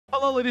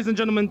Hello ladies and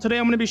gentlemen, today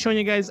I'm going to be showing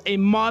you guys a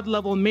mod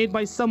level made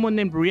by someone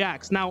named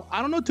Reaxt. Now, I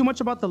don't know too much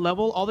about the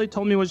level. All they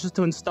told me was just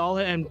to install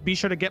it and be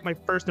sure to get my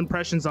first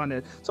impressions on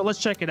it. So let's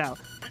check it out.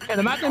 Okay,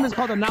 the map name is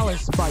called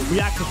Analysis by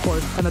React, of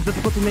course, and the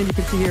difficulty name you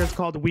can see here is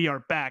called We Are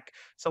Back.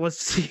 So let's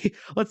see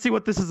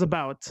what this is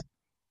about.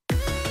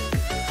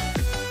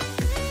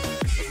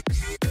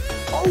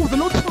 Oh, the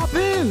notes pop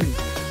in!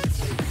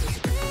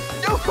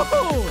 Yo!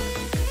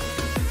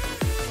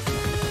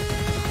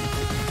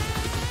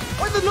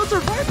 Why the notes are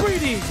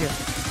vibrating?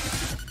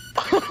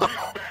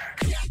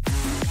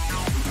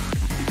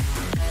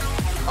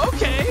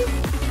 Okay.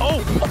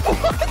 Oh, what?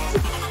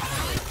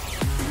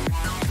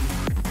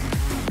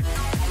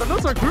 The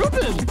notes are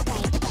grooving.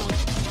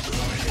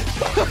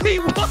 Wait,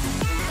 what?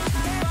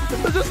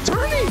 They're just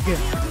turning.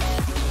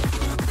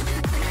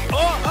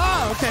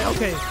 Oh,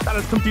 okay. That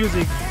is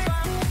confusing.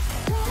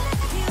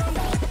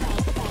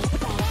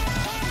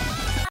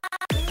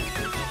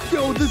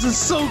 Yo, this is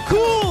so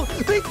cool.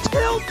 They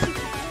tilt.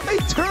 They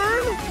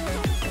turn?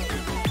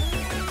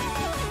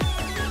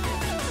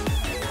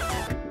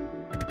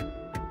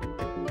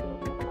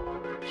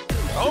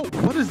 Oh,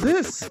 what is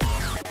this?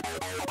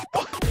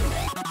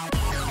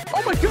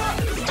 Oh my god!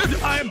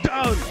 Dude, I am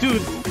down!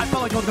 Dude, I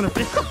felt like I was gonna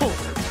fail.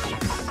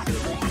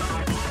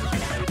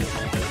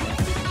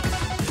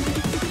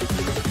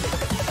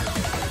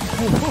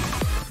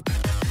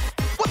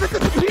 What did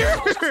this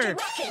appear?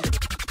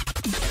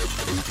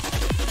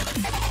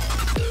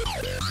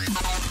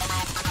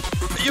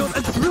 Yo,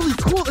 that's really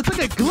cool. It's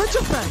like a glitch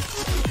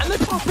effect. And they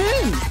pop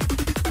in.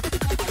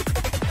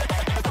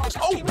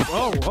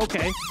 Oh,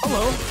 okay.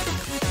 Hello.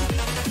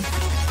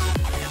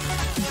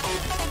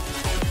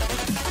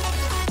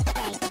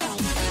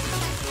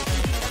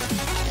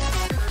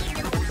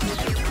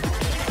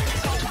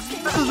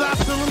 This is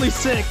absolutely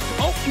sick.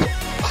 Oh.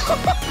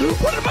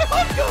 Where did my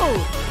HUD go?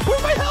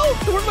 Where's my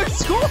health? Where's my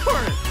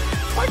score?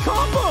 My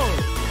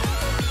combo.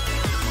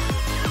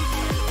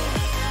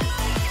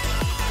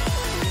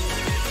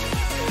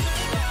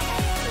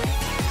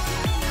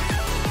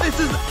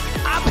 This is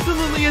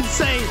absolutely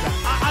insane.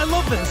 I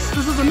love this.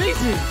 This is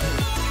amazing.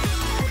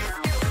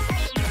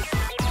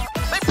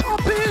 They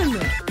pop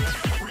in.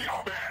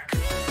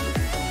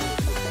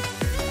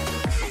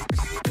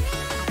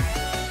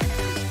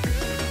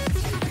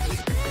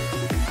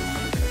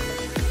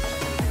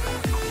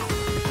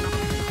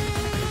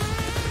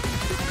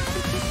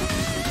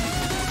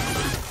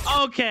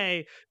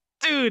 Okay.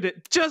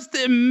 Dude, just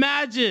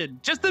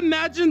imagine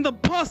the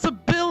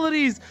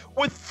possibilities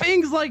with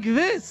things like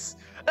this.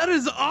 That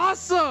is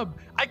awesome!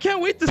 I can't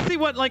wait to see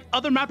what like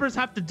other mappers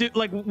have to do,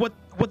 like what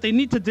they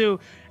need to do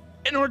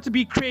in order to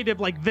be creative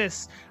like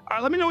this. All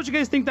right, let me know what you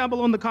guys think down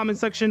below in the comment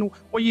section.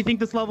 What you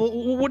think this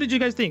level? What did you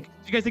guys think?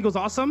 Did you guys think it was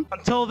awesome?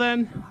 Until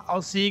then,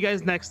 I'll see you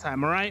guys next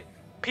time. All right,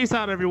 peace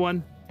out,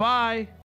 everyone. Bye.